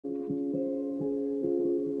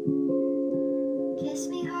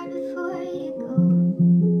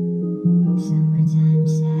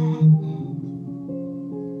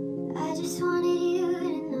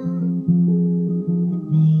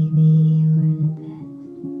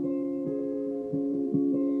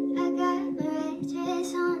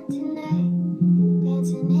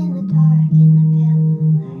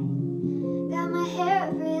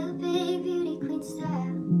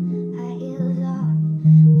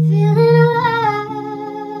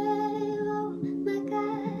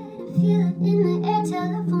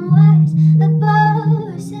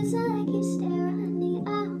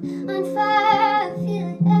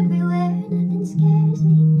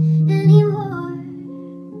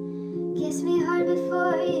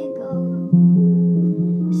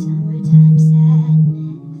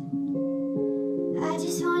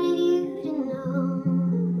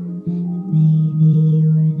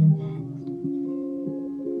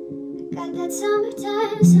Got that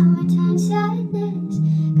summertime, summertime sadness.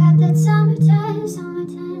 Got that summertime,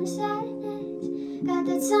 summertime sadness. Got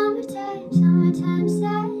that summertime, summertime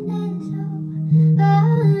sadness.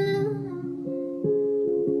 Oh,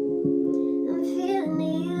 I'm feeling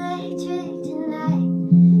the electric tonight.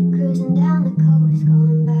 Cruising down the coast,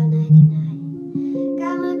 going about 99.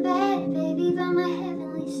 Got my bad baby by my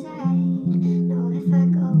heavenly side. Know if I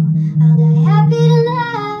go, I'll die happy tonight.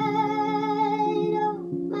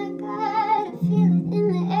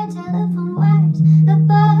 Telephone wires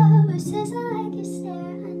above us sizzle like your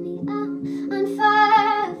stare, honey. I'm on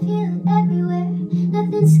fire, I feel it everywhere.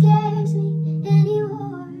 Nothing scares me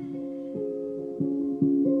anymore.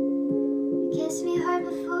 Kiss me hard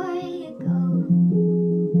before you go.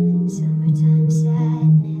 Summertime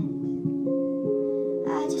sadness. I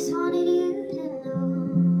just wanted you to know,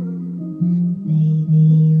 baby,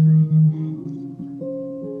 you're the best.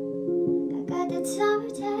 I got that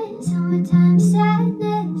summertime, summertime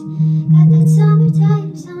sadness. Got that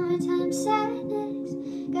summertime, summertime sadness.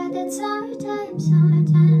 Got that summertime,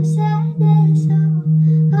 summertime